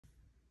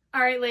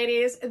All right,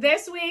 ladies,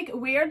 this week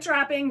we are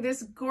dropping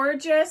this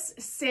gorgeous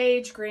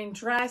sage green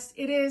dress.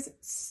 It is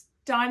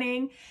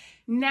stunning,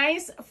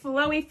 nice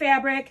flowy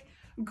fabric,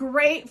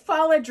 great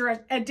fall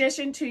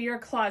addition to your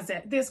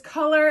closet. This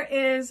color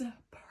is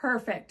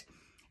perfect,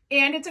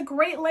 and it's a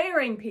great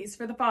layering piece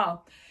for the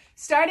fall.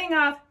 Starting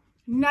off,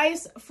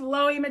 nice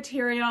flowy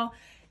material.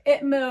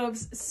 It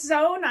moves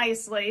so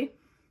nicely.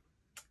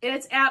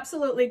 It's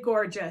absolutely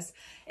gorgeous.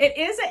 It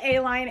is an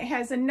A-line. It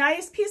has a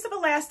nice piece of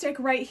elastic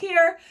right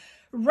here,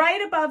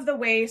 right above the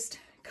waist,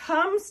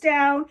 comes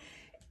down,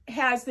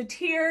 has the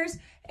tiers,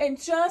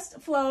 and just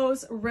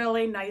flows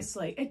really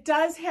nicely. It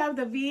does have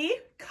the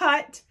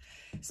V-cut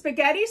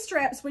spaghetti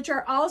strips, which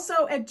are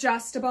also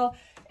adjustable,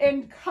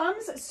 and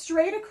comes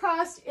straight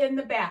across in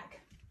the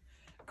back.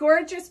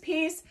 Gorgeous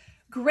piece,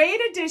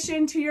 great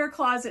addition to your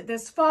closet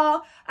this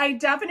fall. I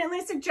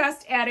definitely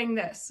suggest adding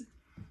this.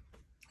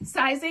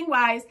 Sizing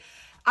wise,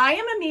 I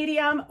am a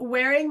medium,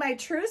 wearing my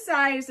true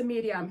size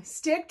medium.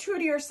 Stick true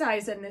to your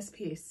size in this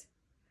piece.